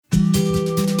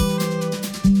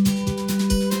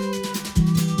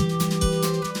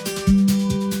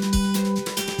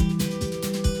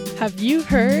Have you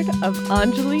heard of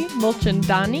Anjali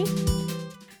Mulchandani?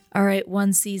 All right,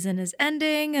 one season is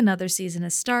ending, another season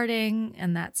is starting,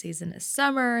 and that season is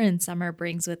summer, and summer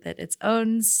brings with it its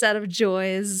own set of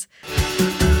joys.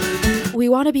 We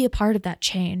want to be a part of that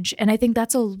change, and I think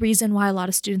that's a reason why a lot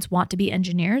of students want to be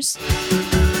engineers.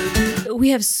 We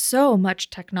have so much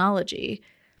technology.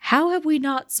 How have we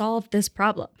not solved this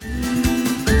problem?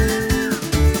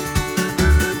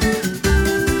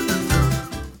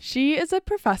 She is a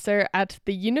professor at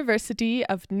the University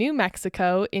of New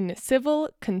Mexico in Civil,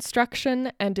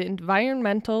 Construction, and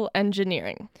Environmental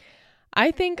Engineering.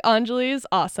 I think Anjali is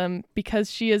awesome because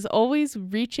she is always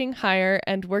reaching higher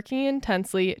and working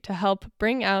intensely to help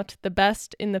bring out the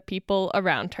best in the people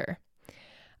around her.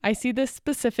 I see this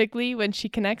specifically when she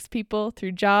connects people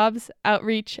through jobs,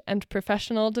 outreach, and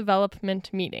professional development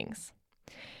meetings.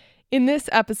 In this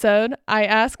episode, I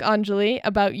ask Anjali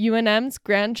about UNM's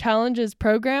Grand Challenges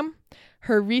program,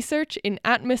 her research in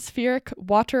atmospheric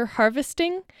water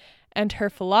harvesting, and her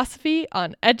philosophy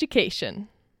on education.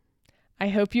 I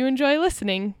hope you enjoy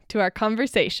listening to our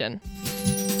conversation.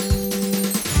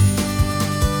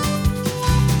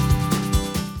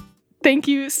 Thank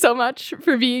you so much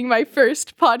for being my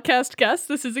first podcast guest.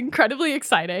 This is incredibly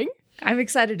exciting. I'm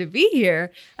excited to be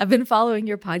here. I've been following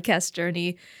your podcast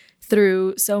journey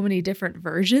through so many different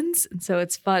versions, and so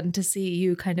it's fun to see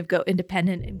you kind of go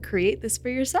independent and create this for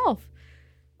yourself.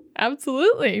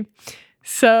 Absolutely.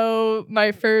 So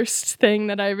my first thing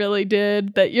that I really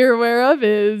did that you're aware of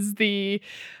is the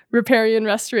Riparian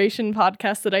Restoration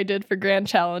podcast that I did for Grand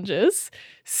Challenges.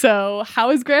 So how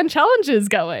is Grand Challenges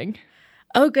going?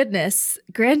 Oh, goodness.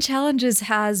 Grand Challenges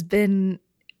has been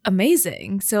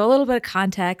amazing. So a little bit of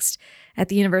context. At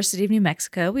the University of New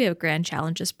Mexico, we have a Grand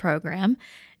Challenges program.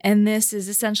 And this is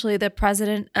essentially the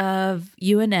president of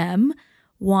UNM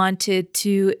wanted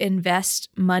to invest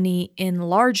money in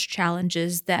large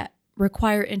challenges that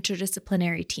require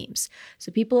interdisciplinary teams.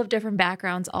 So people of different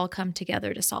backgrounds all come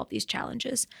together to solve these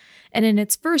challenges. And in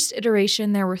its first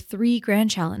iteration, there were 3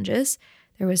 grand challenges.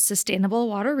 There was sustainable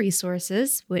water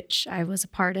resources, which I was a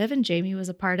part of and Jamie was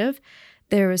a part of.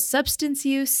 There was substance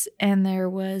use, and there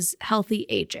was healthy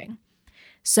aging.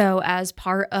 So as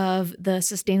part of the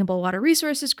Sustainable Water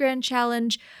Resources Grand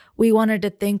Challenge, we wanted to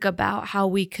think about how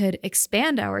we could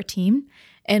expand our team.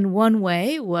 And one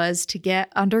way was to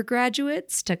get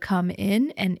undergraduates to come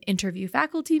in and interview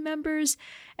faculty members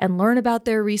and learn about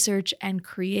their research and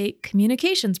create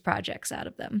communications projects out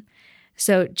of them.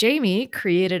 So Jamie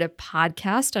created a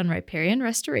podcast on riparian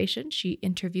restoration. She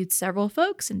interviewed several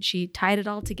folks and she tied it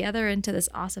all together into this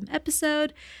awesome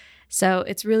episode. So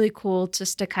it's really cool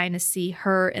just to kind of see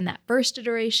her in that first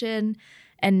iteration.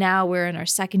 And now we're in our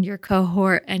second year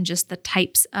cohort, and just the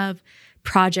types of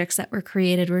projects that were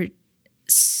created were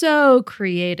so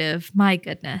creative. My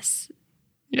goodness.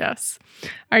 Yes.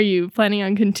 Are you planning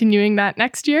on continuing that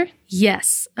next year?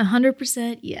 Yes,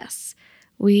 100% yes.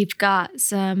 We've got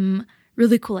some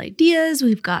really cool ideas.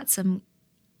 We've got some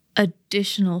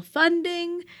additional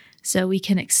funding so we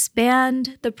can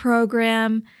expand the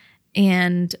program.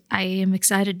 And I am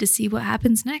excited to see what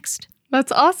happens next. That's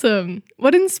awesome.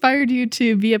 What inspired you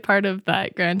to be a part of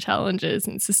that Grand Challenges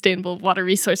and Sustainable Water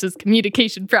Resources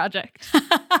Communication Project?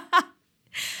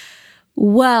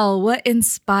 Well, what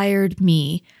inspired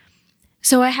me?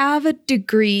 So I have a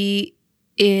degree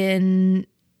in,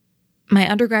 my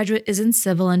undergraduate is in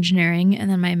civil engineering, and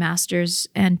then my master's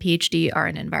and PhD are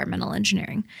in environmental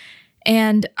engineering.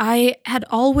 And I had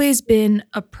always been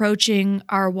approaching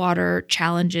our water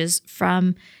challenges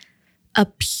from a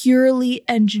purely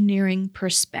engineering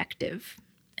perspective.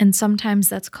 And sometimes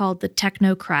that's called the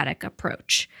technocratic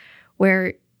approach,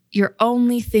 where you're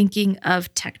only thinking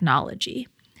of technology.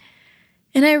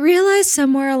 And I realized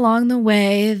somewhere along the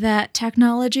way that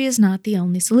technology is not the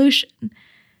only solution,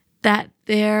 that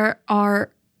there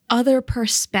are other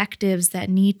perspectives that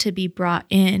need to be brought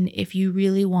in if you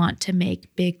really want to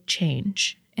make big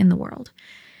change in the world.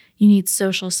 You need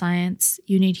social science,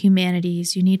 you need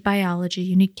humanities, you need biology,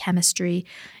 you need chemistry,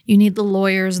 you need the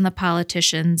lawyers and the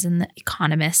politicians and the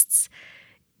economists.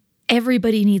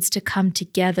 Everybody needs to come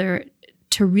together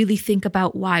to really think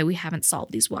about why we haven't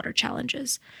solved these water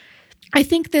challenges. I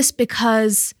think this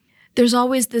because there's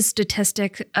always this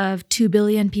statistic of 2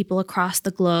 billion people across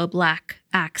the globe lack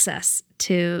access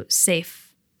to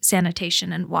safe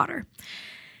sanitation and water.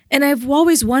 And I've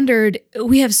always wondered,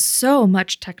 we have so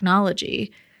much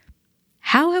technology.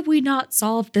 How have we not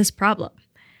solved this problem?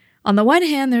 On the one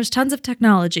hand, there's tons of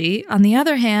technology. On the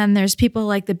other hand, there's people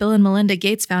like the Bill and Melinda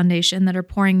Gates Foundation that are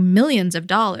pouring millions of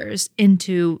dollars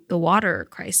into the water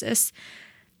crisis.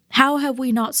 How have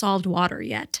we not solved water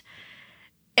yet?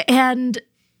 And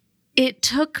it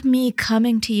took me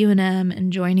coming to UNM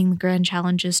and joining the Grand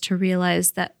Challenges to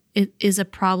realize that it is a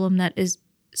problem that is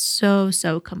so,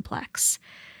 so complex.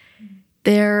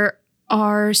 There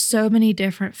are so many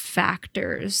different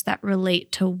factors that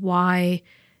relate to why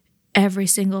every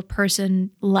single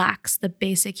person lacks the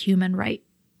basic human right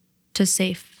to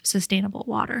safe, sustainable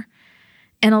water.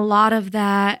 And a lot of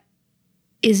that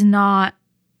is not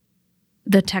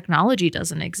the technology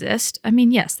doesn't exist. I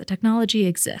mean, yes, the technology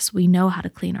exists. We know how to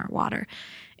clean our water.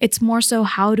 It's more so,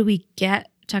 how do we get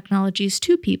technologies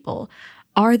to people?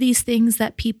 Are these things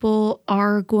that people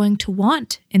are going to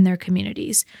want in their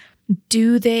communities?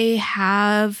 Do they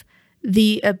have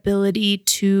the ability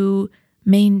to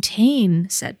maintain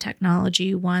said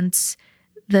technology once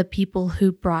the people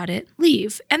who brought it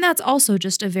leave? And that's also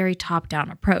just a very top-down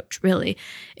approach, really.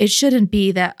 It shouldn't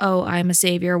be that, oh, I'm a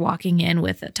savior walking in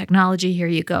with a technology, here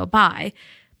you go, bye.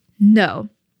 No.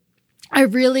 I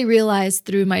really realized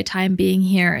through my time being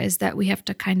here is that we have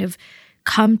to kind of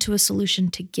come to a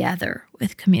solution together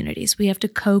with communities. We have to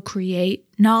co-create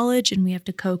knowledge and we have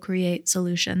to co-create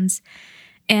solutions.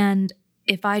 And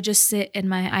if I just sit in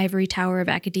my ivory tower of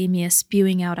academia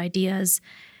spewing out ideas,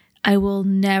 I will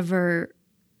never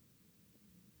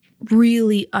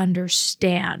really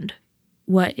understand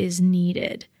what is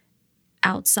needed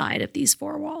outside of these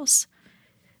four walls.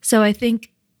 So I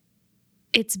think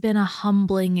it's been a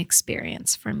humbling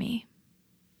experience for me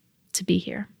to be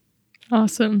here.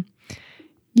 Awesome.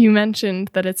 You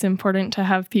mentioned that it's important to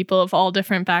have people of all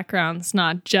different backgrounds,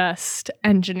 not just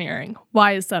engineering.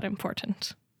 Why is that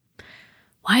important?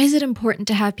 Why is it important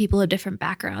to have people of different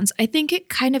backgrounds? I think it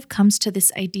kind of comes to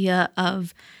this idea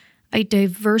of a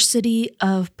diversity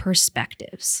of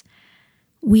perspectives.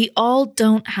 We all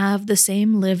don't have the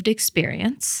same lived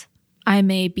experience. I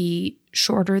may be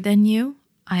shorter than you.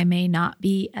 I may not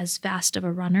be as fast of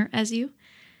a runner as you.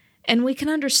 And we can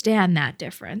understand that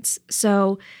difference.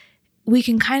 So we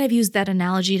can kind of use that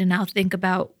analogy to now think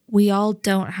about, we all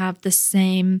don't have the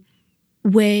same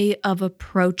way of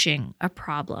approaching a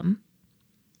problem.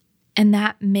 And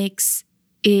that makes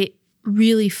it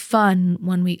really fun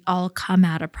when we all come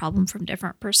at a problem from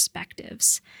different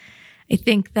perspectives. I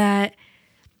think that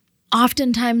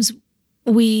oftentimes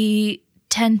we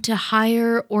tend to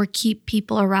hire or keep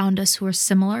people around us who are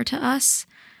similar to us.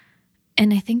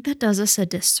 And I think that does us a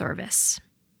disservice,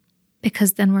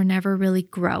 because then we're never really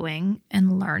growing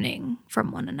and learning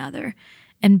from one another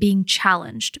and being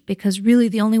challenged, because really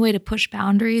the only way to push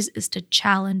boundaries is to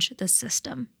challenge the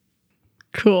system.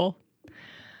 Cool.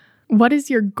 What is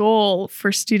your goal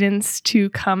for students to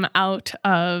come out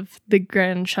of the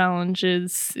Grand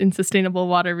Challenges in Sustainable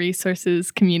Water Resources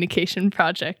Communication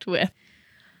Project with?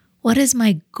 What is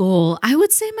my goal? I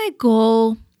would say my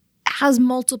goal has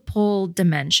multiple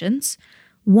dimensions.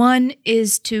 One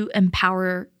is to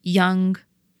empower young,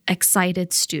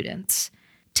 excited students,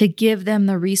 to give them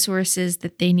the resources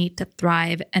that they need to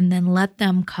thrive, and then let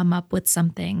them come up with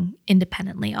something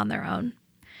independently on their own.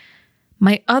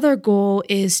 My other goal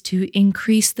is to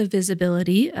increase the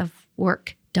visibility of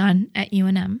work done at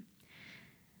UNM.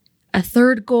 A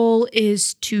third goal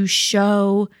is to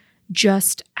show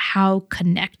just how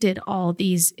connected all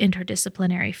these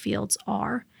interdisciplinary fields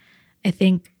are. I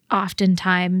think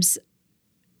oftentimes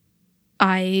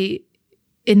I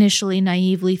initially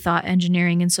naively thought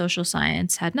engineering and social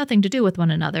science had nothing to do with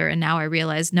one another, and now I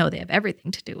realize, no, they have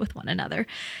everything to do with one another.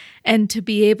 And to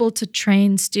be able to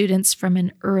train students from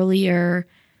an earlier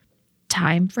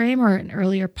time frame or an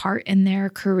earlier part in their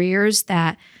careers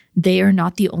that they are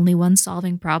not the only ones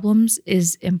solving problems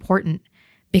is important,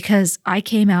 because I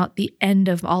came out the end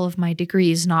of all of my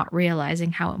degrees not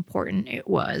realizing how important it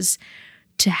was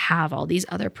to have all these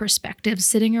other perspectives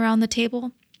sitting around the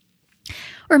table.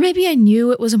 Or maybe I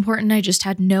knew it was important, I just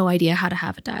had no idea how to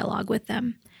have a dialogue with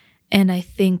them. And I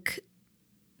think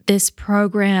this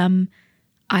program,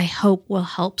 I hope, will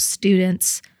help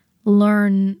students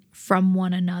learn from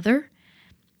one another.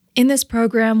 In this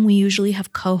program, we usually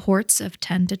have cohorts of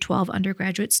 10 to 12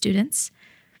 undergraduate students.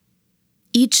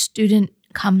 Each student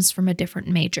comes from a different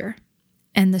major,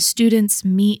 and the students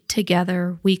meet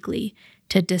together weekly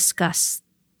to discuss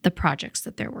the projects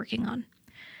that they're working on.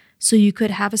 So you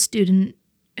could have a student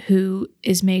who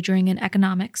is majoring in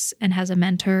economics and has a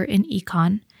mentor in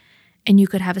econ, and you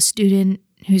could have a student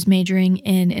who's majoring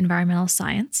in environmental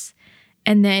science,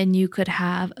 and then you could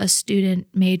have a student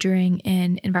majoring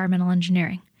in environmental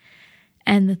engineering.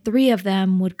 And the three of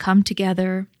them would come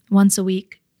together once a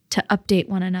week to update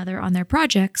one another on their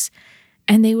projects,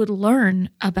 and they would learn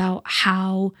about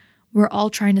how we're all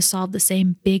trying to solve the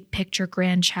same big picture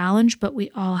grand challenge, but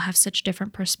we all have such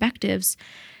different perspectives.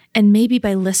 And maybe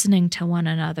by listening to one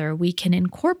another, we can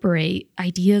incorporate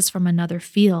ideas from another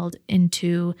field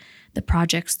into the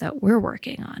projects that we're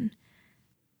working on.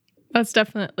 That's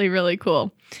definitely really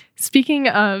cool. Speaking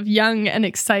of young and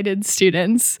excited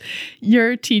students,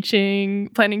 you're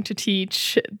planning to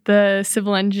teach the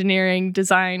civil engineering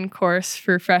design course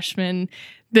for freshmen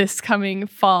this coming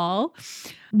fall.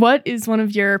 What is one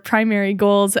of your primary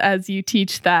goals as you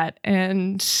teach that,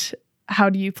 and how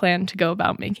do you plan to go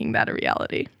about making that a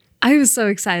reality? I was so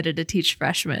excited to teach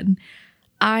freshmen.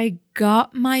 I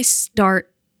got my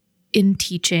start in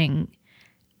teaching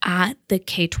at the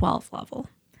K-12 level.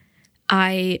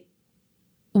 I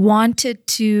wanted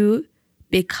to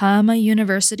become a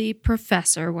university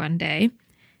professor one day,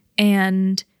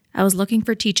 and I was looking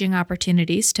for teaching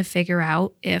opportunities to figure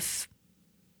out if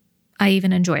I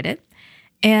even enjoyed it.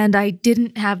 And I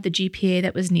didn't have the GPA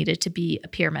that was needed to be a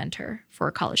peer mentor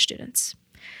for college students.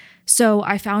 So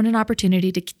I found an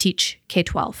opportunity to teach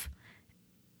K-12,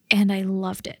 and I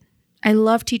loved it. I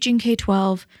loved teaching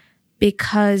K-12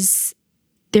 because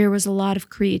there was a lot of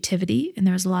creativity and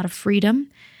there was a lot of freedom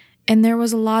and there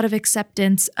was a lot of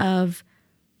acceptance of,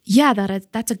 yeah,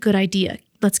 that's a good idea.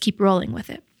 Let's keep rolling with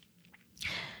it.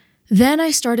 Then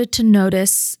I started to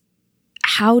notice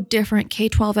how different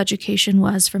K-12 education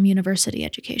was from university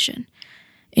education.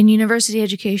 In university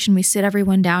education, we sit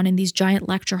everyone down in these giant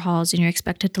lecture halls and you're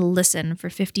expected to listen for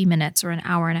 50 minutes or an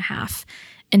hour and a half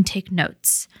and take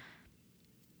notes.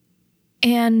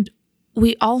 And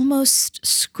we almost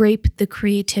scrape the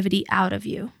creativity out of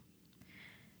you.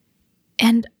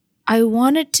 And I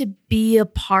wanted to be a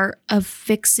part of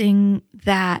fixing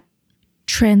that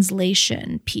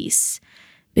translation piece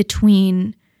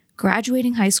between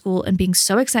graduating high school and being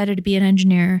so excited to be an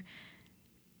engineer,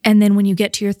 and then when you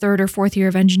get to your third or fourth year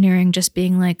of engineering, just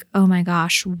being like, oh my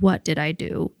gosh, what did I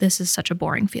do? This is such a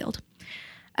boring field.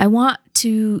 I want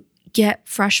to get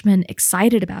freshmen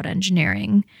excited about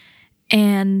engineering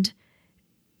and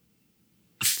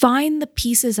find the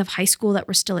pieces of high school that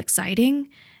were still exciting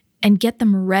and get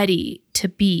them ready to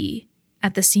be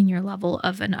at the senior level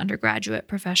of an undergraduate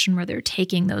profession where they're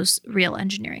taking those real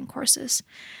engineering courses.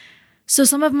 So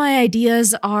some of my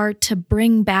ideas are to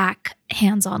bring back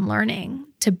hands-on learning,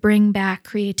 to bring back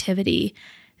creativity,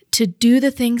 to do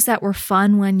the things that were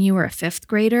fun when you were a fifth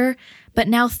grader, but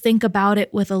now think about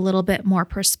it with a little bit more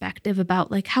perspective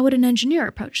about like, how would an engineer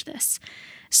approach this?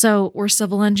 So we're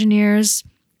civil engineers.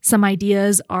 Some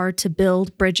ideas are to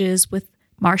build bridges with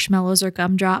marshmallows or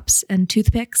gumdrops and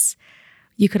toothpicks.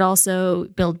 You could also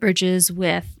build bridges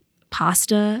with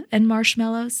pasta and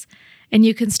marshmallows. And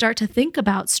you can start to think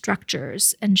about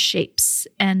structures and shapes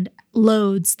and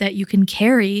loads that you can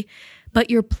carry, but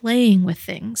you're playing with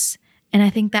things. And I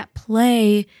think that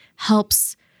play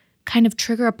helps kind of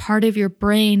trigger a part of your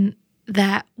brain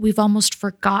that we've almost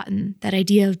forgotten, that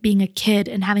idea of being a kid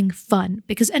and having fun,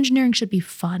 because engineering should be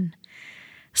fun.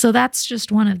 So that's just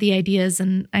one of the ideas,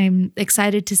 and I'm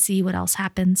excited to see what else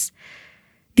happens.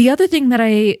 The other thing that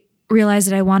I realized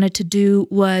that I wanted to do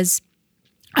was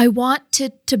I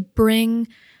wanted to bring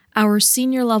our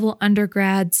senior level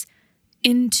undergrads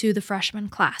into the freshman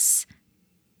class.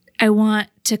 I want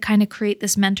to kind of create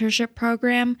this mentorship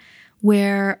program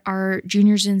where our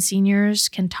juniors and seniors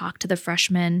can talk to the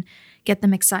freshmen, get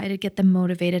them excited, get them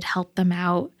motivated, help them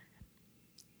out,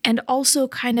 and also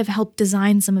kind of help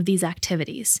design some of these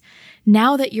activities.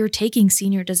 Now that you're taking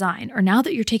senior design, or now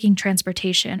that you're taking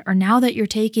transportation, or now that you're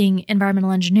taking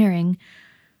environmental engineering,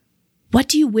 what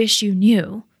do you wish you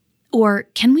knew? Or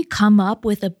can we come up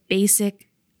with a basic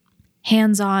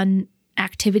hands-on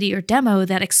activity or demo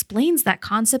that explains that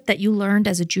concept that you learned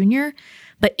as a junior,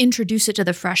 but introduce it to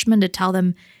the freshmen to tell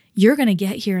them, you're going to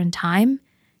get here in time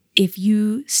if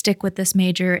you stick with this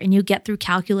major and you get through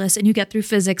calculus and you get through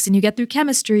physics and you get through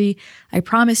chemistry. I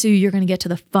promise you're going to get to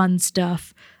the fun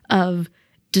stuff of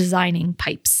designing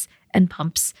pipes and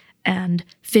pumps and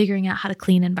figuring out how to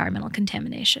clean environmental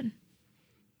contamination.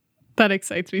 That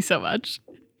excites me so much.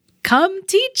 Come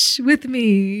teach with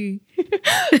me.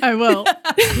 I will.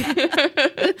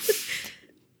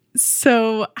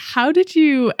 So how did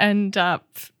you end up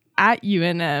at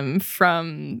UNM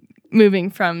from moving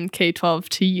from K-12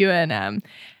 to UNM?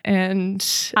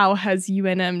 And how has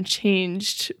UNM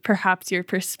changed perhaps your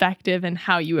perspective and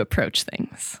how you approach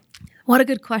things? What a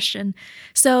good question.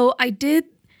 So I did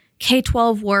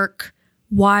K-12 work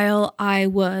while I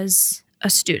was a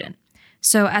student.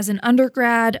 So as an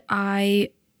undergrad, I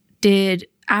did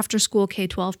after-school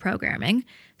K-12 programming.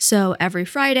 So every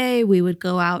Friday, we would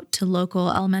go out to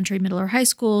local elementary, middle, or high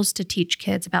schools to teach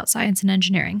kids about science and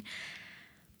engineering.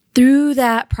 Through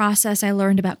that process, I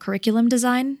learned about curriculum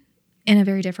design in a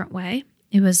very different way.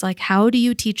 It was like, how do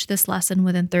you teach this lesson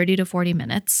within 30 to 40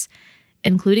 minutes,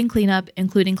 including cleanup,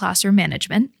 including classroom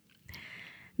management?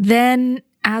 Then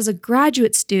as a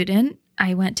graduate student,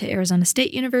 I went to Arizona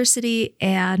State University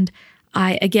and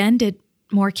I again did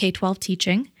more K-12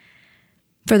 teaching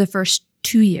for the first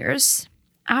 2 years.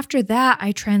 After that,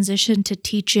 I transitioned to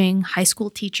teaching high school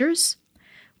teachers,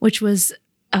 which was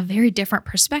a very different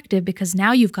perspective because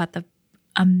now you've got the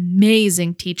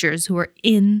amazing teachers who are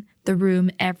in the room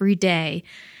every day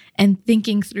and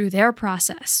thinking through their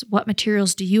process. What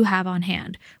materials do you have on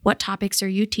hand? What topics are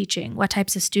you teaching? What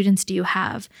types of students do you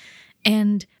have?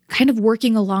 And kind of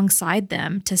working alongside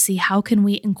them to see how can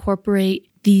we incorporate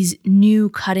these new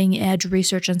cutting edge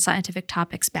research and scientific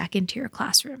topics back into your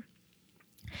classroom.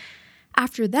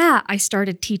 After that, I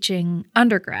started teaching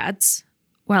undergrads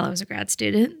while I was a grad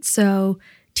student. So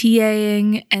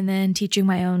TAing and then teaching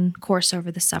my own course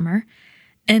over the summer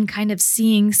and kind of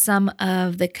seeing some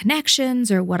of the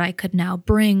connections or what I could now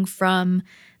bring from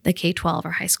the K-12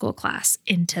 or high school class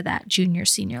into that junior,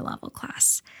 senior level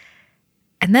class.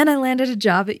 And then I landed a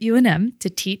job at UNM to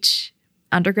teach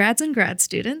undergrads and grad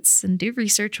students and do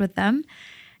research with them.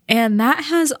 And that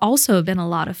has also been a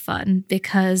lot of fun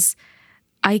because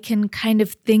I can kind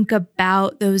of think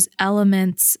about those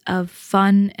elements of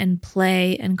fun and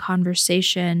play and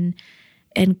conversation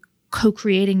and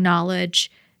co-creating knowledge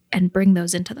and bring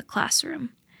those into the classroom.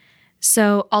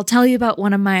 So I'll tell you about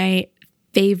one of my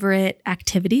favorite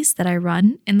activities that I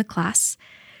run in the class.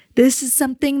 This is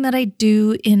something that I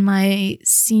do in my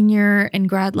senior and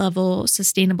grad level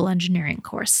sustainable engineering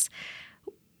course.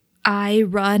 I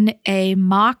run a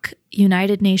mock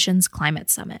United Nations Climate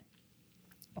Summit.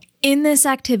 In this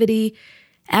activity,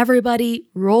 everybody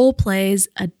role plays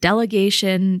a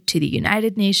delegation to the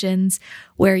United Nations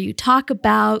where you talk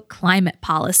about climate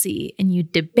policy and you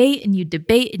debate and you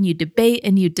debate and you debate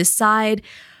and you decide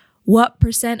what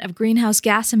 % of greenhouse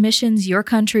gas emissions your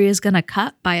country is going to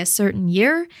cut by a certain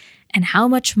year and how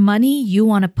much money you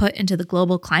want to put into the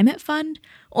Global Climate Fund,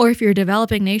 or if you're a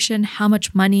developing nation, how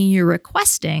much money you're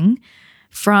requesting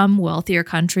from wealthier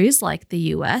countries like the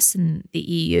US and the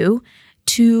EU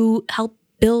to help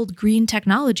build green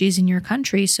technologies in your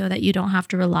country so that you don't have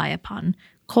to rely upon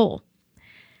coal.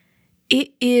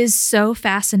 It is so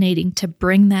fascinating to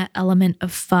bring that element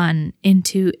of fun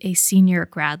into a senior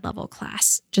grad level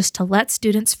class, just to let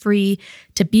students free,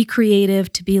 to be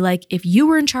creative, to be like, if you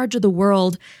were in charge of the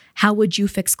world, how would you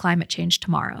fix climate change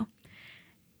tomorrow?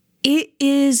 It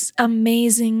is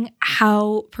amazing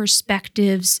how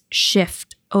perspectives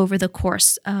shift over the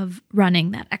course of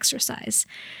running that exercise,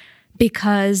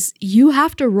 because you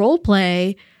have to role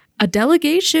play a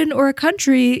delegation or a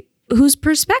country whose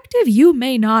perspective you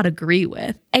may not agree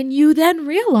with. And you then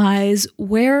realize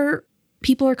where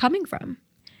people are coming from.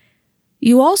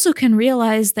 You also can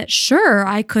realize that, sure,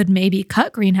 I could maybe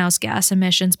cut greenhouse gas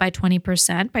emissions by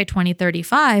 20% by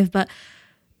 2035, but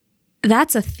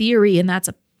that's a theory and that's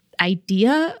an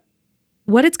idea.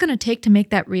 What it's going to take to make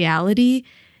that reality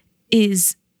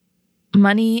is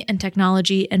money and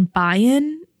technology and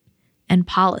buy-in and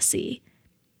policy.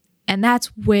 And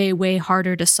that's way, way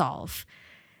harder to solve.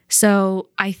 So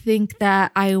I think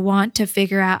that I want to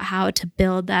figure out how to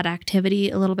build that activity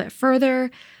a little bit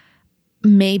further,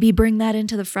 maybe bring that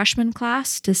into the freshman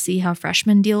class to see how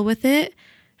freshmen deal with it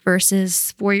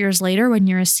versus 4 years later when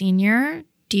you're a senior.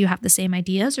 Do you have the same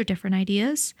ideas or different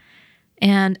ideas?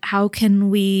 And how can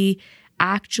we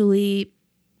actually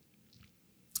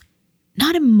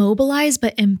not immobilize,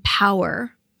 but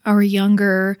empower our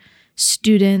younger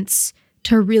students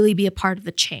to really be a part of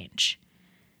the change?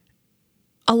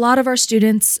 A lot of our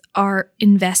students are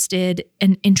invested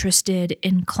and interested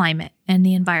in climate and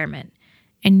the environment.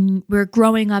 And we're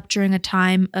growing up during a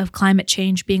time of climate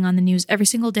change being on the news every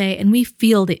single day, and we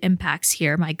feel the impacts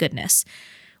here, my goodness.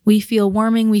 We feel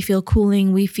warming, we feel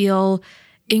cooling, we feel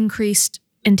increased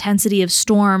intensity of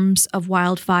storms, of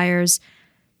wildfires.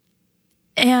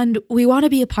 And we want to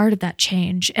be a part of that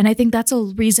change. And I think that's a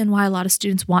reason why a lot of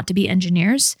students want to be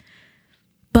engineers.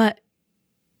 But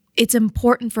it's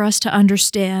important for us to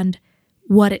understand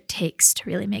what it takes to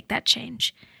really make that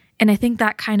change. And I think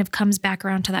that kind of comes back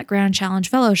around to that Grand Challenge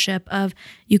Fellowship of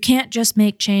you can't just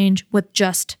make change with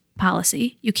just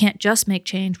policy. You can't just make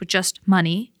change with just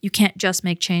money. You can't just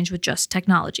make change with just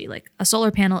technology. Like a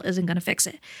solar panel isn't going to fix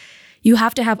it. You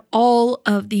have to have all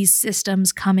of these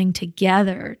systems coming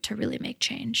together to really make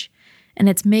change. And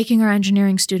it's making our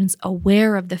engineering students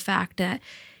aware of the fact that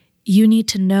you need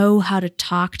to know how to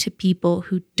talk to people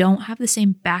who don't have the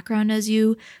same background as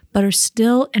you, but are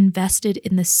still invested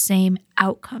in the same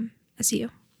outcome as you.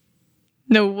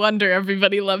 No wonder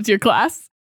everybody loves your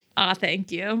class. Aw,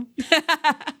 thank you.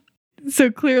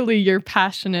 So clearly you're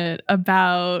passionate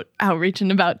about outreach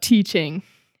and about teaching.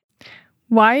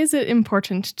 Why is it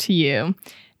important to you?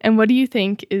 And what do you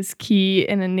think is key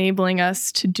in enabling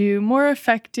us to do more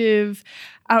effective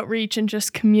outreach and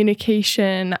just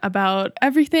communication about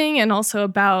everything and also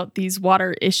about these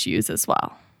water issues as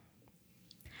well?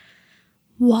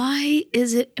 Why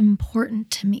is it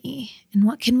important to me, and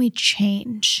what can we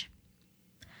change?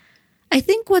 I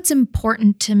think what's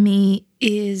important to me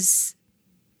is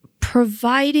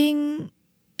providing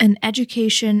an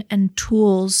education and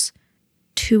tools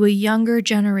to a younger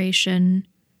generation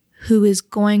who is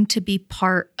going to be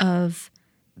part of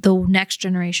the next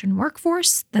generation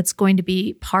workforce, that's going to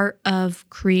be part of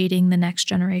creating the next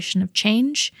generation of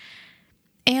change,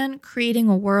 and creating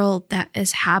a world that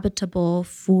is habitable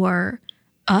for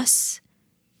us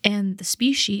and the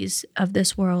species of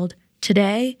this world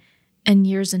today and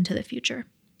years into the future.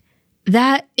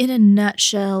 That, in a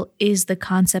nutshell, is the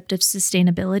concept of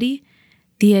sustainability,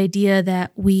 the idea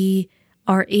that we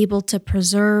are able to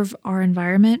preserve our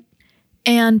environment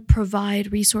and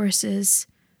provide resources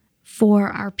for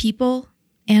our people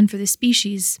and for the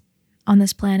species on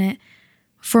this planet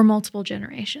for multiple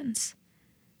generations.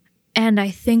 And I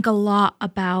think a lot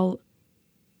about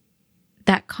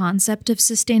that concept of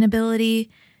sustainability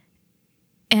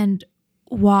and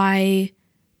why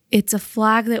it's a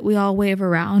flag that we all wave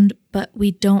around, but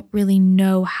we don't really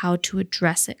know how to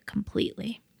address it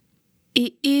completely.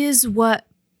 It is what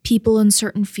people in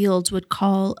certain fields would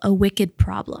call a wicked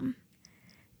problem,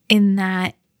 in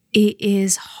that it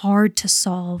is hard to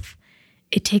solve.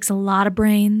 It takes a lot of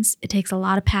brains, it takes a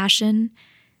lot of passion,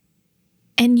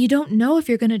 and you don't know if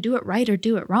you're going to do it right or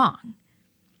do it wrong.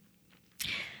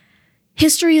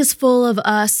 History is full of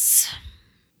us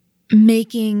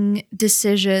making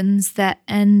decisions that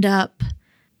end up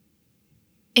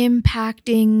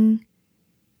impacting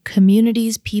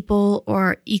communities, people,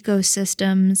 or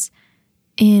ecosystems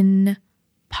in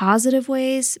positive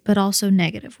ways, but also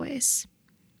negative ways.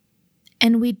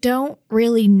 And we don't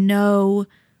really know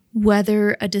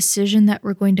whether a decision that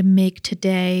we're going to make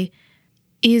today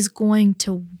is going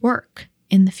to work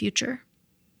in the future.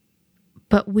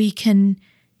 But we can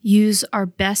use our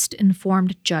best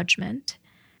informed judgment.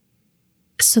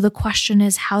 So the question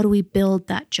is, how do we build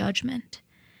that judgment?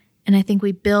 And I think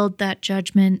we build that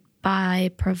judgment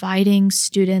by providing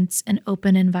students an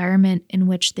open environment in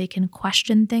which they can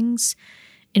question things,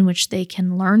 in which they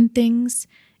can learn things,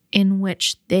 in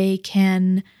which they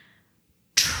can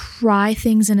try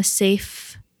things in a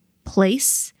safe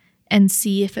place and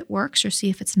see if it works or see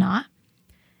if it's not,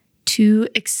 to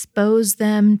expose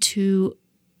them to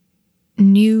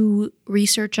new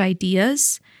research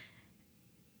ideas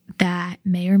that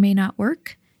may or may not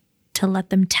work, to let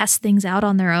them test things out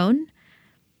on their own,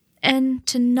 and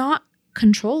to not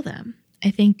control them.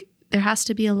 I think there has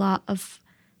to be a lot of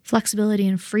flexibility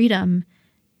and freedom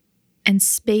and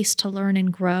space to learn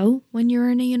and grow when you're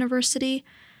in a university.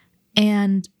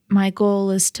 And my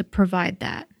goal is to provide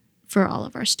that for all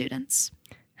of our students.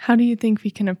 How do you think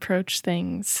we can approach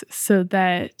things so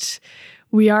that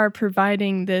we are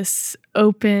providing this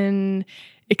open,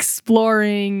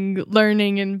 exploring,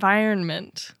 learning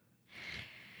environment?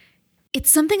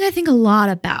 It's something I think a lot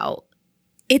about.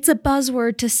 It's a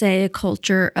buzzword to say a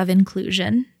culture of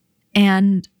inclusion.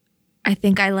 And I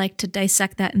think I like to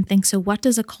dissect that and think, so what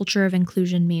does a culture of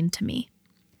inclusion mean to me?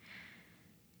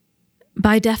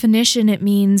 By definition, it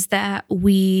means that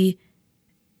we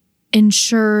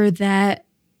ensure that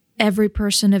every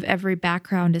person of every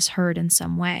background is heard in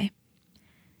some way.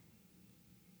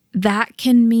 That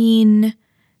can mean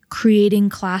creating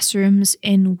classrooms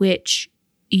in which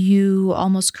you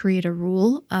almost create a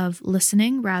rule of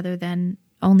listening rather than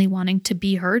only wanting to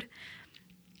be heard.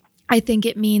 I think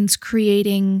it means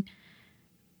creating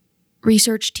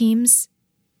research teams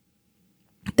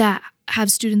that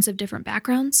have students of different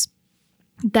backgrounds,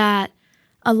 that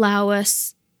allow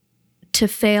us to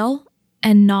fail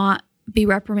and not be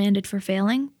reprimanded for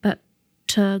failing, but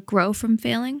to grow from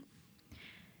failing.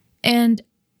 And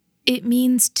it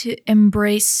means to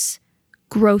embrace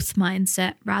growth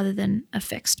mindset rather than a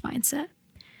fixed mindset.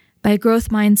 By growth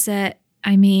mindset,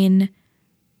 I mean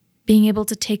being able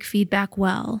to take feedback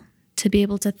well, to be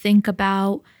able to think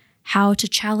about how to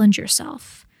challenge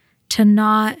yourself, to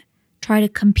not try to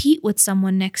compete with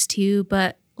someone next to you,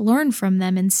 but learn from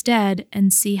them instead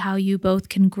and see how you both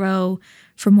can grow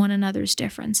from one another's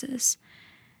differences.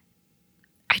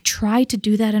 I try to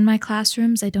do that in my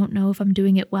classrooms. I don't know if I'm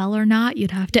doing it well or not.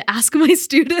 You'd have to ask my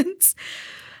students.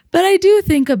 But I do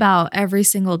think about every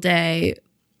single day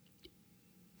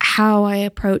how I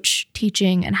approach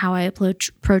teaching and how I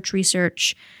approach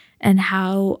research and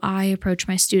how I approach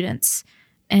my students,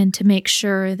 and to make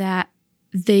sure that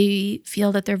they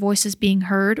feel that their voice is being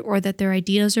heard or that their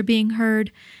ideas are being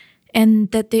heard, and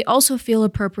that they also feel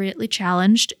appropriately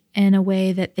challenged in a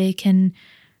way that they can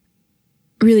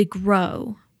really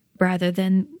grow rather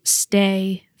than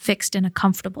stay fixed in a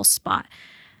comfortable spot.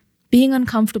 Being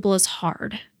uncomfortable is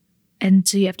hard. And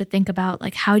so you have to think about,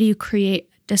 like, how do you create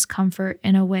discomfort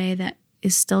in a way that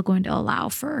is still going to allow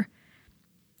for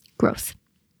growth?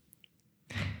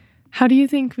 How do you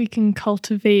think we can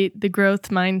cultivate the growth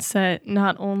mindset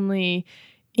not only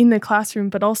in the classroom,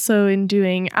 but also in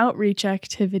doing outreach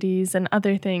activities and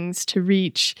other things to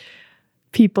reach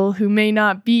people who may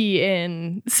not be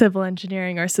in civil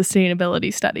engineering or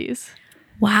sustainability studies?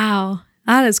 Wow,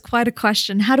 that is quite a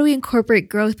question. How do we incorporate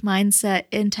growth mindset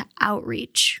into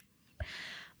outreach?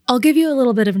 I'll give you a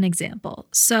little bit of an example.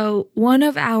 So one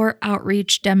of our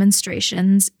outreach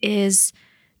demonstrations is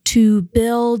to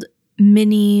build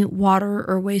mini water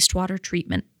or wastewater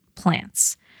treatment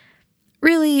plants.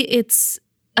 Really, it's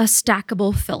a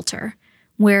stackable filter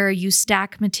where you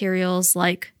stack materials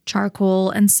like charcoal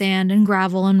and sand and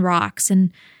gravel and rocks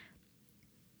and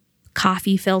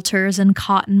coffee filters and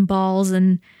cotton balls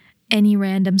and any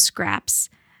random scraps.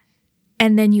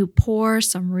 And then you pour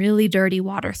some really dirty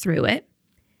water through it.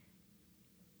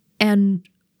 And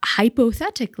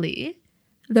hypothetically,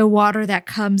 the water that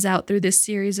comes out through this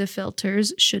series of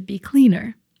filters should be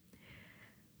cleaner.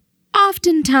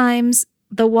 Oftentimes,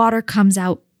 the water comes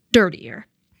out dirtier.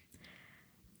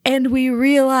 And we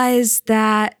realize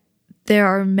that there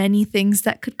are many things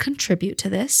that could contribute to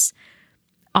this.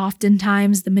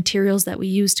 Oftentimes, the materials that we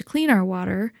use to clean our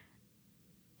water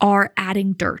are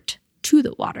adding dirt to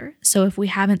the water. So if we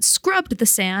haven't scrubbed the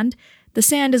sand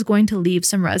is going to leave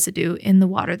some residue in the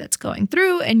water that's going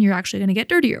through, and you're actually going to get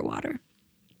dirtier water.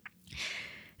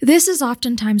 This is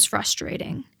oftentimes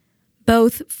frustrating,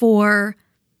 both for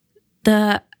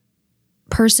the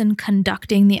person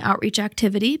conducting the outreach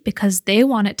activity because they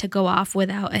want it to go off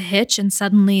without a hitch, and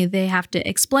suddenly they have to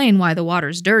explain why the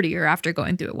water's dirtier after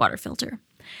going through a water filter.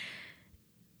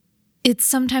 It's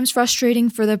sometimes frustrating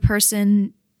for the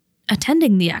person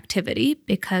attending the activity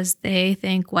because they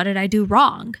think, what did I do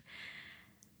wrong?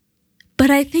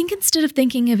 But I think instead of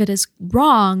thinking of it as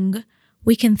wrong,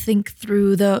 we can think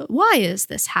through the why is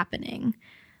this happening?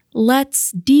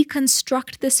 Let's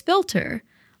deconstruct this filter.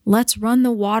 Let's run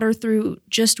the water through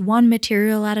just one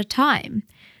material at a time.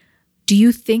 Do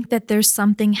you think that there's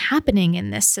something happening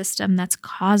in this system that's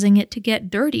causing it to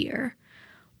get dirtier?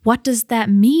 What does that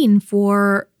mean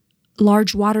for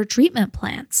large water treatment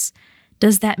plants?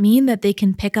 Does that mean that they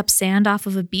can pick up sand off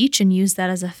of a beach and use that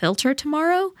as a filter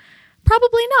tomorrow?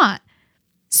 Probably not.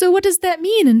 So what does that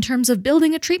mean in terms of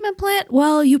building a treatment plant?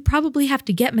 Well, you probably have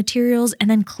to get materials and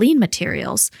then clean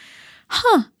materials.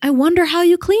 I wonder how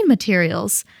you clean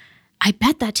materials. I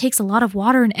bet that takes a lot of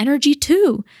water and energy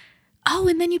too. Oh,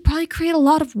 and then you probably create a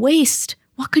lot of waste.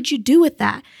 What could you do with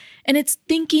that? And it's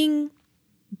thinking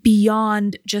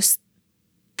beyond just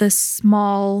the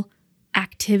small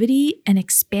activity and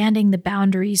expanding the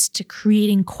boundaries to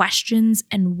creating questions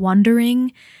and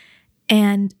wondering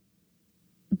and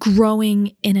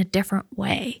growing in a different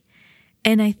way.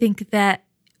 And I think that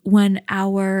when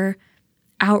our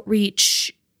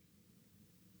outreach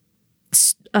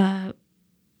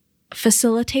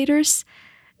facilitators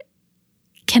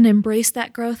can embrace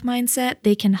that growth mindset,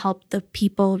 they can help the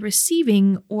people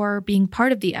receiving or being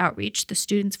part of the outreach, the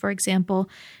students, for example,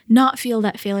 not feel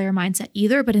that failure mindset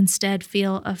either, but instead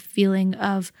feel a feeling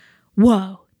of,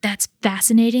 whoa, that's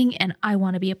fascinating, and I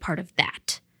want to be a part of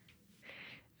that.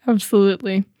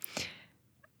 Absolutely.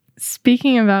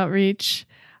 Speaking of outreach,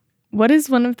 what is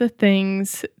one of the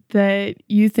things that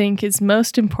you think is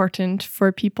most important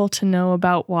for people to know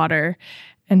about water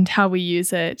and how we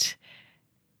use it,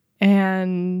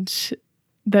 and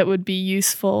that would be a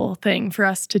useful thing for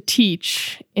us to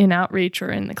teach in outreach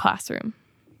or in the classroom?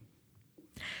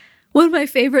 One of my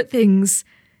favorite things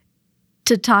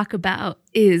to talk about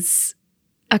is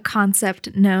a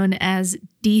concept known as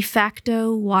de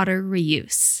facto water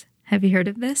reuse. Have you heard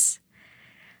of this?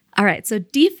 All right, so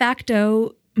de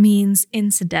facto means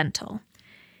incidental.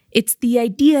 It's the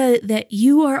idea that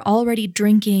you are already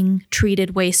drinking treated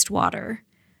wastewater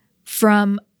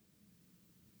from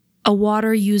a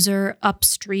water user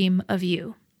upstream of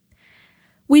you.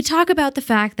 We talk about the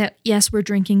fact that, yes, we're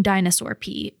drinking dinosaur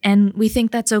pee, and we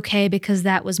think that's okay because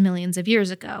that was millions of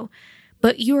years ago.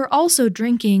 But you're also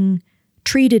drinking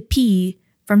treated pee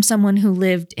from someone who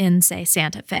lived in, say,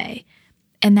 Santa Fe,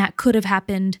 and that could have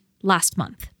happened last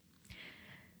month.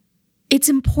 It's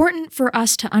important for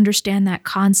us to understand that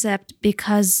concept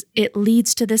because it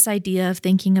leads to this idea of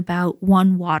thinking about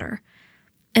one water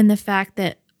and the fact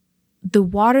that the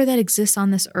water that exists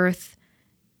on this earth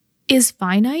is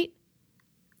finite.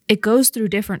 It goes through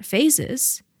different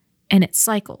phases and it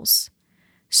cycles.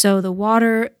 So the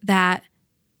water that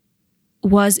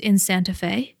was in Santa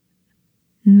Fe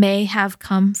may have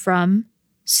come from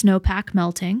snowpack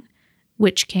melting,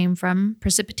 which came from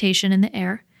precipitation in the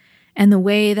air. And the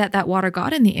way that that water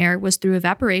got in the air was through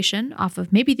evaporation off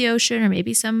of maybe the ocean or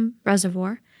maybe some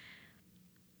reservoir.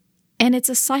 And it's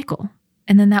a cycle.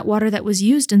 And then that water that was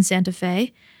used in Santa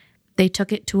Fe, they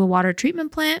took it to a water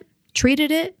treatment plant,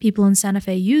 treated it. People in Santa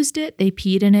Fe used it. They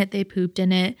peed in it. They pooped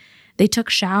in it. They took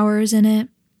showers in it.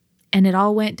 And it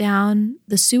all went down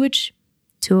the sewage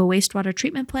to a wastewater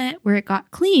treatment plant where it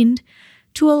got cleaned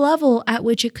to a level at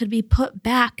which it could be put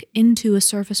back into a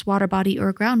surface water body or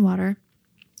a groundwater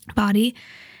body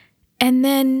and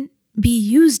then be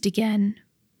used again,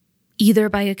 either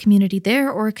by a community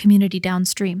there or a community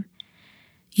downstream.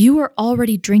 You are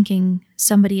already drinking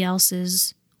somebody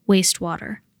else's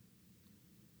wastewater.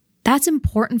 That's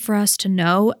important for us to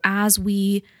know as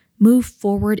we move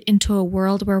forward into a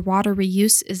world where water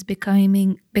reuse is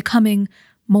becoming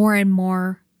more and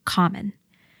more common,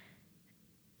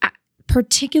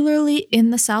 particularly in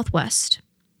the Southwest,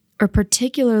 or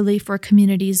particularly for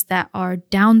communities that are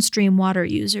downstream water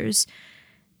users.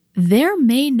 There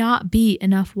may not be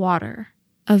enough water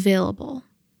available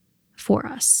for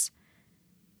us.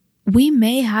 We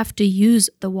may have to use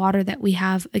the water that we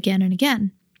have again and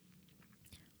again.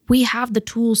 We have the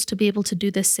tools to be able to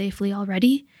do this safely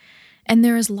already, and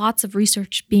there is lots of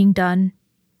research being done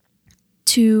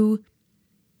to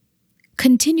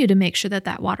continue to make sure that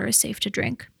that water is safe to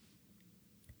drink.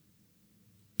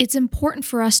 It's important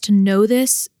for us to know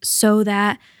this so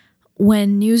that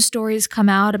when news stories come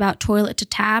out about toilet to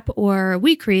tap or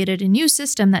we created a new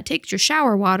system that takes your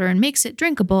shower water and makes it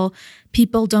drinkable,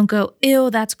 people don't go, ew,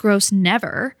 that's gross,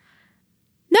 never.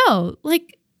 No,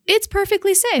 it's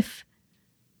perfectly safe.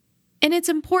 And it's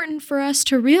important for us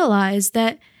to realize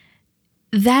that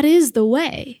that is the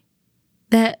way,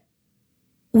 that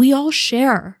we all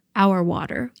share our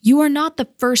water. You are not the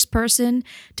first person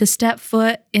to step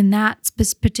foot in that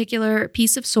particular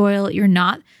piece of soil. You're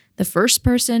not the first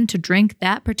person to drink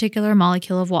that particular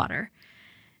molecule of water.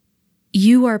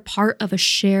 You are part of a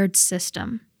shared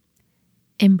system.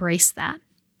 Embrace that.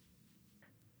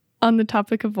 On the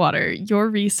topic of water, your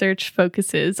research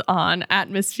focuses on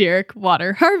atmospheric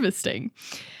water harvesting.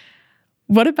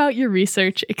 What about your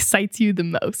research excites you the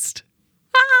most?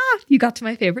 You got to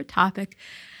my favorite topic.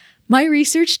 My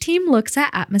research team looks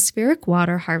at atmospheric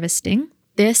water harvesting.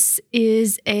 This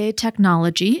is a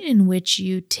technology in which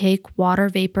you take water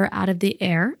vapor out of the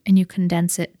air and you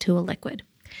condense it to a liquid.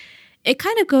 It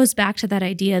kind of goes back to that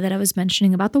idea that I was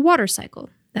mentioning about the water cycle,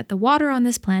 that the water on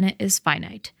this planet is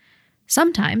finite.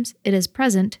 Sometimes it is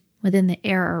present within the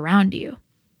air around you.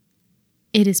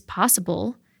 It is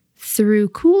possible through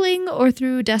cooling or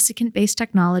through desiccant-based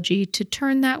technology to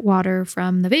turn that water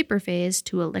from the vapor phase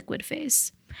to a liquid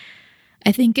phase.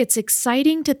 I think it's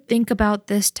exciting to think about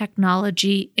this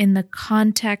technology in the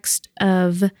context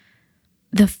of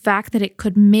the fact that it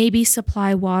could maybe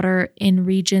supply water in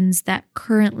regions that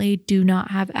currently do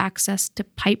not have access to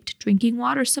piped drinking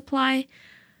water supply,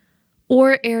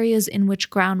 or areas in which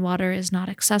groundwater is not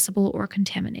accessible or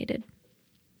contaminated.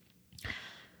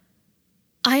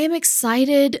 I am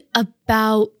excited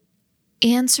about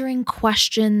answering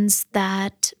questions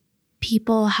that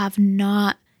people have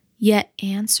not yet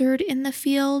answered in the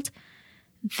field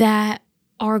that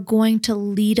are going to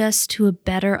lead us to a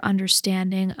better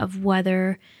understanding of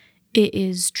whether it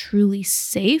is truly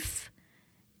safe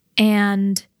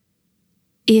and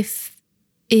if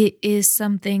it is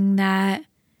something that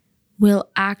will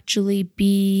actually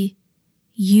be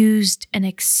used and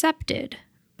accepted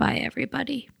by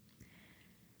everybody.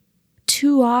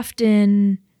 Too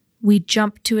often we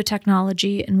jump to a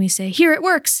technology and we say, here, it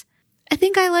works. I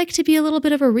think I like to be a little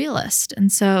bit of a realist.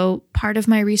 And so part of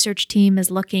my research team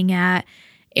is looking at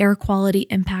air quality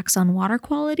impacts on water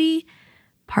quality.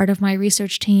 Part of my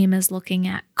research team is looking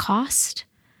at cost.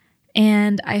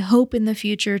 And I hope in the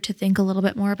future to think a little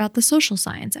bit more about the social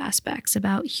science aspects,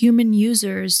 about human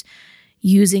users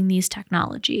using these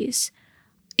technologies.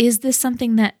 Is this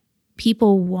something that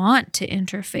people want to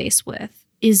interface with?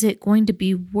 Is it going to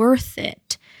be worth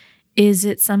it? Is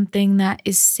it something that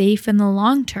is safe in the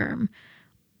long term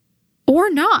or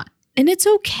not? And it's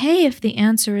okay if the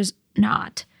answer is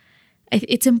not.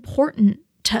 It's important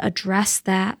to address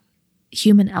that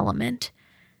human element.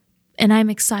 And I'm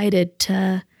excited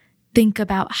to think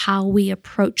about how we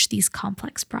approach these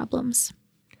complex problems.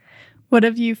 What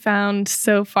have you found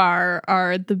so far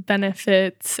are the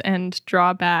benefits and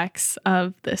drawbacks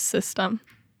of this system?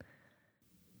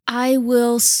 I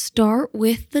will start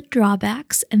with the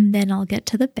drawbacks and then I'll get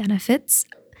to the benefits.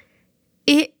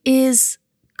 It is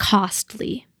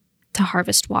costly to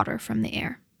harvest water from the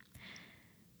air.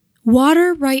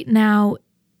 Water right now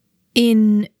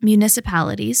in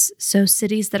municipalities, so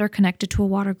cities that are connected to a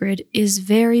water grid, is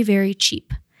very, very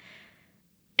cheap.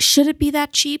 Should it be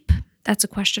that cheap? That's a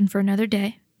question for another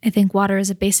day. I think water is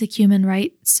a basic human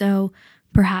right, so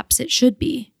perhaps it should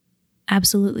be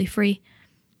absolutely free.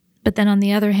 But then on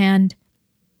the other hand,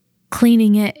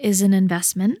 cleaning it is an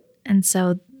investment, and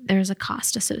so there's a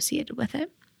cost associated with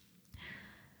it.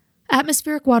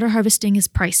 Atmospheric water harvesting is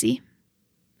pricey.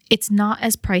 It's not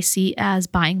as pricey as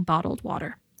buying bottled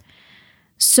water.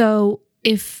 So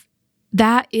if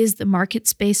that is the market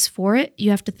space for it,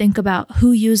 you have to think about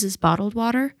who uses bottled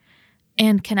water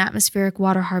and can atmospheric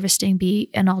water harvesting be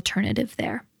an alternative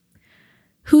there.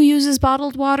 Who uses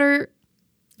bottled water?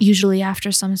 Usually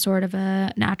after some sort of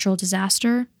a natural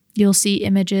disaster. You'll see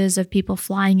images of people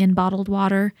flying in bottled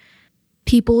water.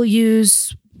 People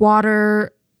use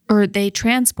water, or they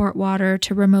transport water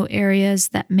to remote areas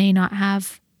that may not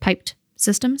have piped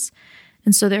systems.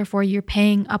 And so therefore you're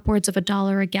paying upwards of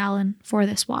 $1 a gallon for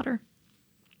this water.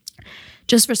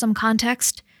 Just for some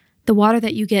context, the water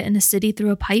that you get in a city through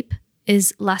a pipe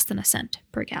is less than a cent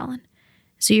per gallon.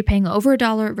 So you're paying over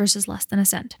 $1 versus less than a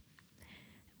cent.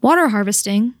 Water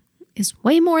harvesting is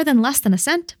way more than less than a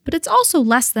cent, but it's also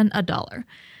less than $1.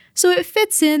 So it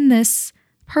fits in this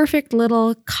perfect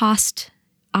little cost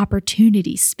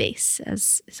opportunity space,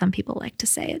 as some people like to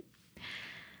say it.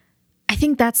 I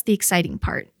think that's the exciting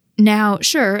part. Now,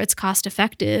 sure, it's cost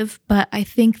effective, but I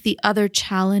think the other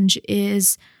challenge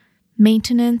is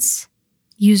maintenance,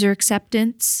 user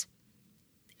acceptance,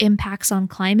 impacts on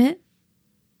climate.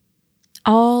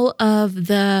 All of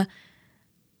the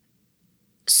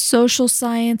social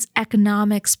science,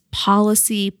 economics,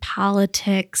 policy,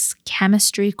 politics,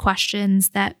 chemistry questions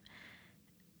that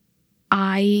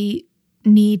I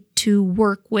need to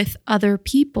work with other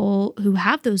people who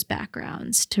have those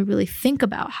backgrounds to really think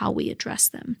about how we address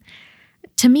them.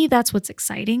 To me, that's what's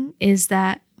exciting, is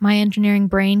that my engineering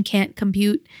brain can't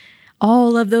compute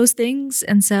all of those things.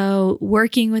 And so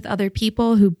working with other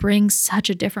people who bring such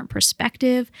a different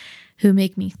perspective, who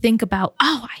make me think about,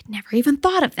 oh, I'd never even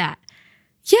thought of that.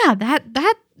 Yeah,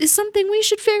 that is something we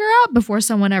should figure out before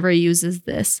someone ever uses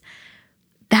this.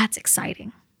 That's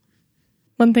exciting.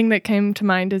 One thing that came to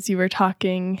mind as you were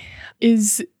talking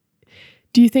is,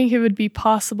 do you think it would be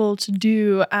possible to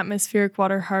do atmospheric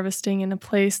water harvesting in a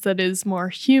place that is more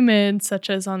humid, such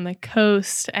as on the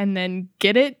coast, and then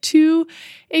get it to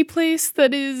a place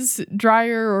that is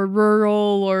drier or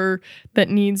rural or that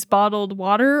needs bottled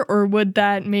water? Or would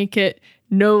that make it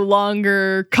no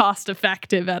longer cost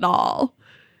effective at all?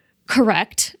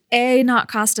 Correct. A, not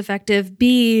cost effective.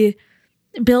 B,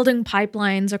 building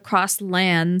pipelines across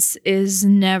lands is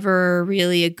never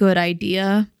really a good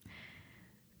idea.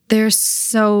 There's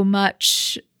so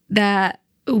much that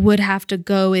would have to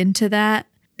go into that.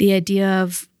 The idea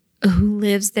of who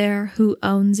lives there, who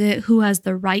owns it, who has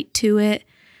the right to it,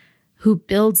 who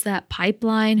builds that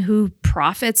pipeline, who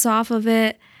profits off of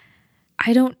it.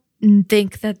 I don't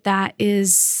think that that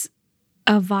is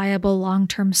a viable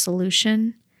long-term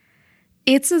solution.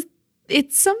 It's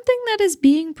something that is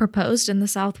being proposed in the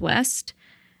Southwest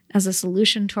as a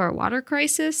solution to our water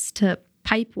crisis, to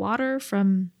pipe water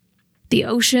from the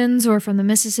oceans or from the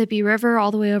Mississippi River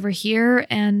all the way over here.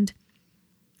 And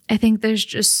I think there's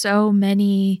just so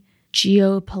many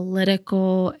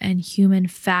geopolitical and human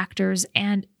factors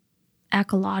and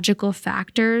ecological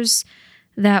factors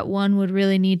that one would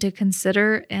really need to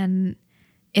consider. And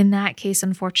in that case,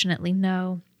 unfortunately,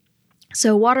 no.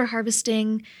 So water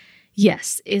harvesting,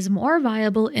 yes, is more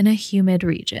viable in a humid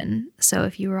region. So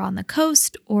if you were on the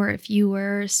coast, or if you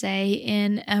were, say,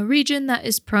 in a region that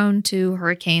is prone to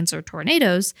hurricanes or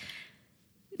tornadoes,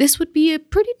 this would be a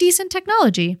pretty decent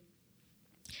technology.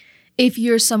 If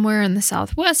you're somewhere in the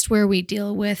Southwest where we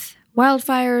deal with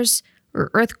wildfires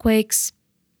or earthquakes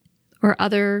or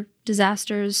other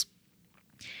disasters,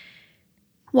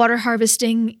 water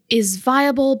harvesting is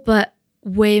viable, but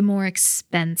way more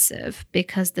expensive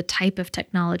because the type of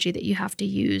technology that you have to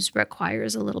use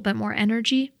requires a little bit more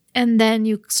energy. And then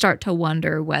you start to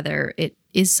wonder whether it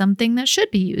is something that should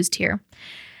be used here.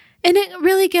 And it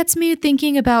really gets me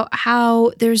thinking about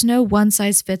how there's no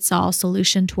one-size-fits-all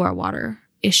solution to our water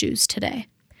issues today.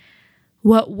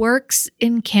 What works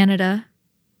in Canada,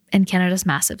 and Canada's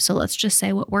massive, so let's just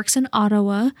say what works in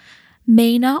Ottawa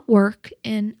may not work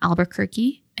in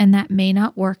Albuquerque, and that may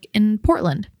not work in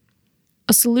Portland.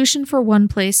 A solution for one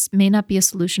place may not be a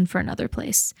solution for another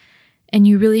place. And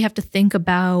you really have to think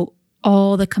about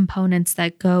all the components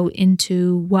that go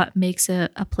into what makes a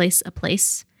place a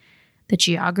place. The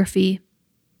geography,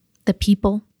 the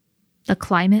people, the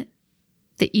climate,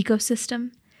 the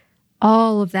ecosystem.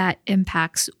 All of that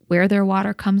impacts where their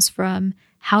water comes from,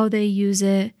 how they use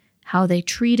it, how they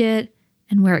treat it,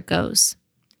 and where it goes.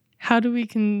 How do we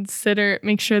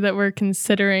make sure that we're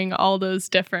considering all those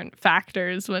different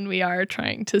factors when we are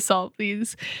trying to solve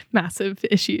these massive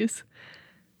issues?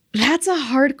 That's a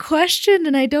hard question,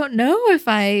 and I don't know if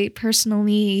I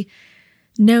personally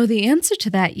know the answer to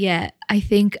that yet. I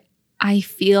think I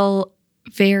feel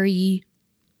very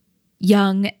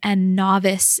young and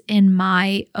novice in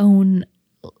my own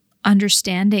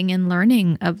understanding and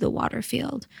learning of the water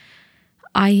field.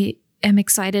 I am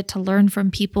excited to learn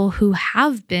from people who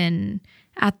have been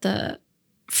at the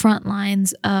front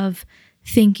lines of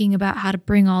thinking about how to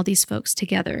bring all these folks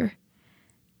together.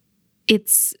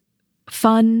 It's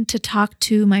fun to talk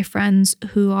to my friends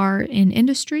who are in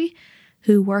industry,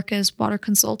 who work as water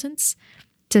consultants,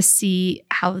 to see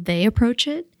how they approach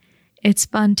it. It's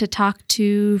fun to talk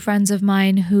to friends of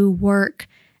mine who work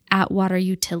at water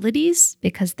utilities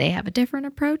because they have a different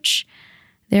approach.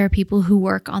 There are people who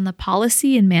work on the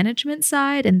policy and management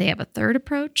side, and they have a third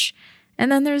approach.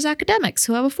 And then there's academics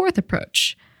who have a fourth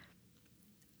approach.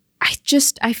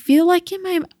 I feel like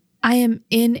I am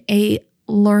in a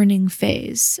learning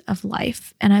phase of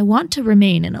life, and I want to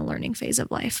remain in a learning phase of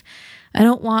life. I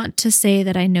don't want to say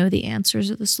that I know the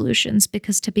answers or the solutions,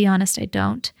 because to be honest, I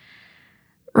don't.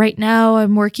 Right now,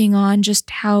 I'm working on just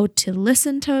how to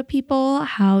listen to people,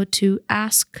 how to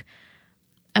ask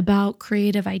about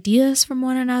creative ideas from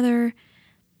one another,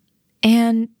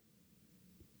 and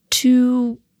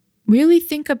to really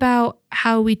think about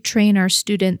how we train our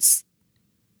students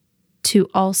to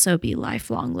also be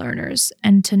lifelong learners,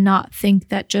 and to not think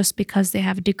that just because they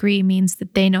have a degree means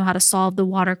that they know how to solve the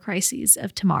water crises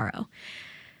of tomorrow.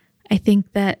 I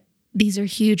think that these are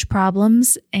huge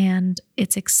problems, and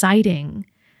it's exciting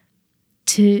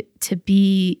to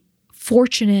be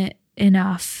fortunate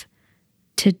enough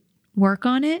to work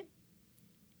on it.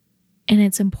 And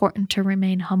it's important to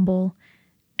remain humble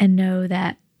and know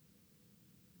that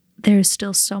there's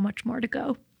still so much more to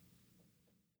go.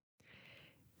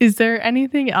 Is there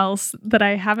anything else that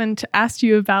I haven't asked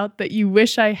you about that you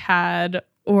wish I had,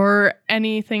 or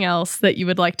anything else that you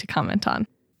would like to comment on?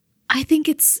 I think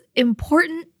it's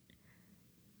important,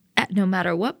 at no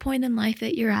matter what point in life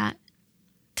that you're at,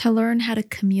 to learn how to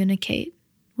communicate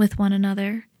with one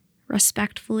another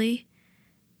respectfully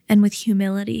and with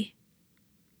humility.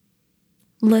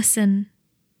 Listen,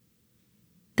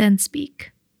 then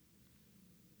speak.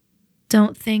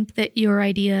 Don't think that your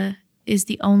idea is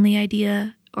the only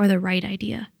idea or the right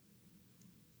idea.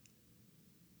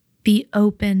 Be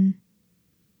open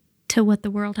to what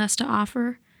the world has to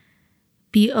offer.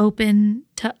 Be open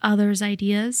to others'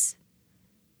 ideas,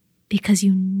 because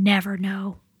you never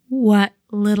know what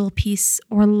little piece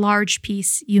or large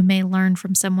piece you may learn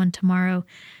from someone tomorrow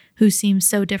who seems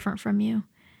so different from you.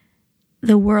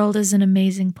 The world is an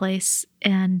amazing place,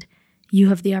 and you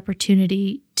have the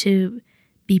opportunity to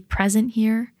be present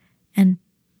here and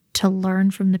to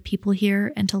learn from the people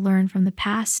here and to learn from the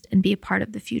past and be a part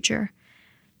of the future.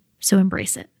 So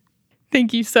embrace it.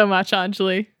 Thank you so much,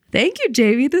 Anjali. Thank you,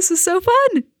 Jamie. This was so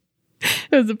fun.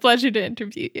 It was a pleasure to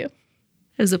interview you.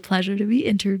 It was a pleasure to be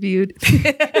interviewed.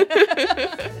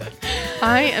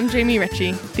 I am Jamie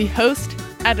Ritchie, the host,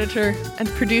 editor, and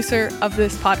producer of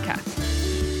this podcast.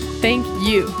 Thank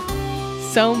you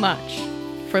so much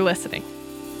for listening.